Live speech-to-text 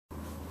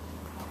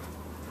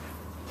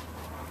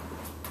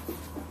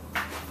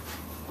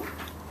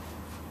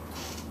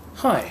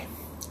Hi,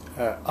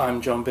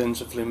 I'm John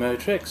Binns of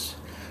LUMOTRIX,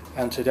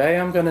 and today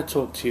I'm going to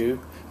talk to you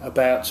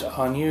about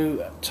our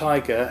new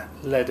Tiger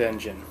LED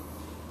engine.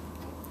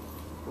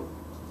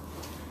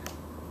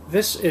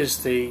 This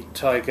is the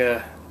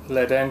Tiger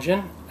LED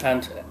engine,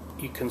 and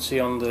you can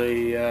see on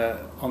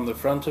the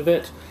front of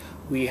it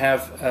we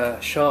have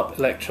Sharp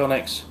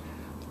Electronics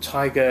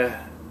TigerZeni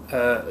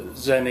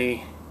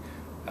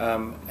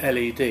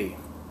LED.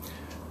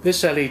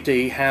 This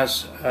LED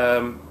has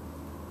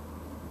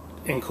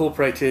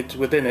incorporated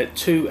within it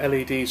two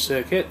LED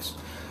circuits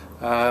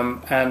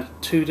and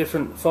two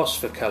different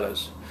phosphor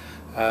colours.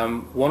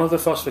 One of the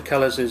phosphor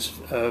colours is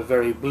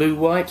very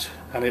blue-white,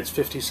 and it's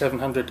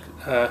 5700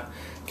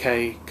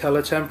 K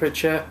colour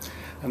temperature,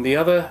 and the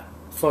other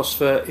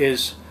phosphor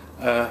is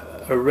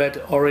a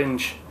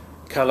red-orange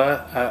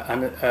colour,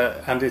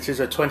 and it is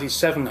a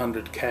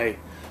 2700 K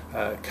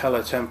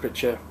colour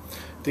temperature.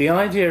 The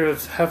idea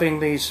of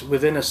having these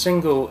within a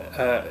single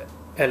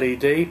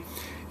LED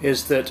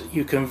is that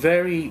you can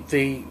vary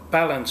the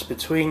balance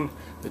between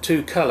the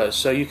two colours,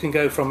 so you can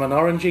go from an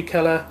orangey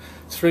colour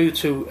through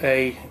to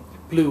a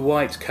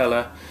blue-white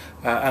colour,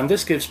 and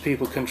this gives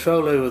people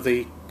control over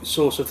the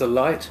source of the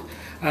light.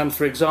 And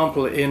for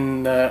example,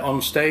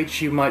 on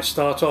stage you might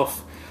start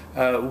off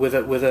with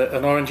an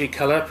orangey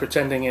colour,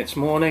 pretending it's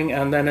morning,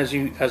 and then as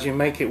you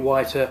make it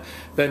whiter,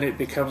 then it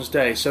becomes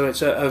day. So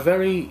it's a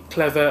very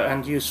clever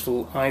and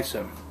useful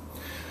item.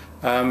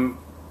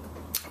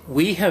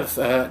 We have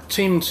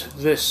teamed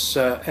this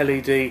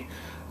LED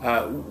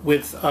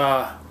with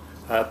our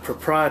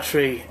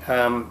proprietary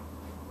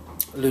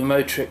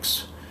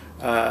LUMOTRIX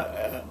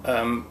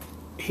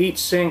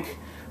heatsink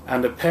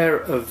and a pair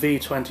of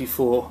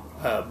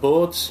V24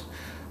 boards.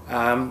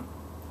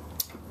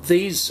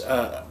 These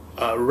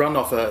run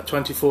off a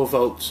 24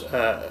 volt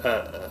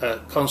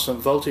constant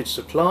voltage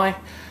supply,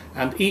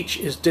 and each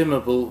is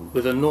dimmable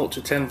with a 0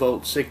 to 10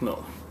 volt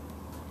signal.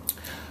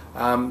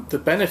 The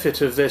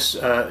benefit of this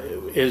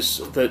is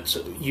that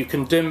you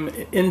can dim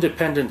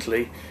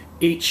independently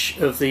each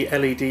of the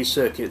LED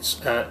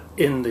circuits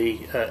in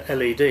the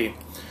LED.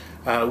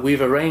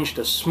 We've arranged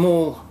a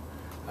small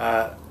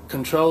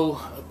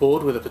control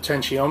board with a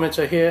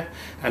potentiometer here,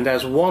 and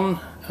as one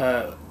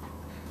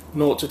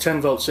 0 to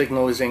 10 volt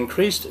signal is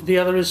increased, the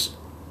other is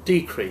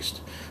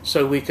decreased,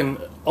 so we can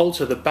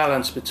alter the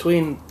balance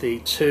between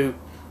the two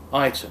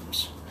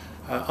items.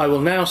 I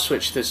will now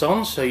switch this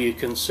on so you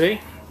can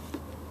see.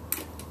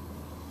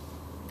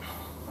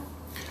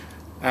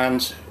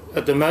 And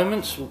at the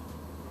moment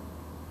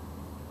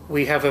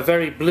we have a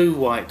very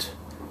blue-white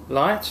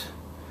light,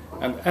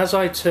 and as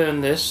I turn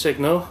this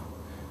signal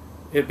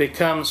it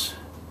becomes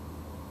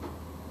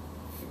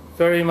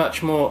very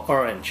much more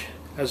orange,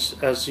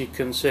 as you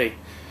can see.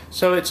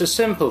 So it's a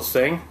simple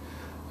thing.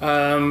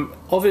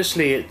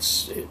 Obviously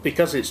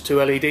because it's two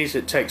LEDs,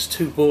 it takes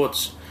two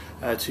boards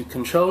to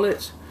control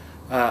it,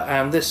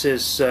 and this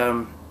is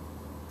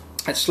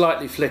it's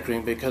slightly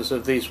flickering because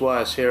of these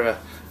wires here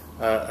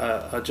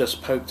are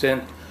just poked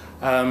in,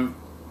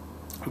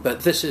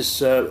 but this is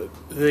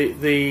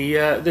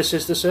this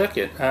is the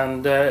circuit,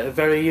 and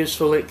very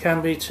useful it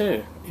can be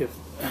too.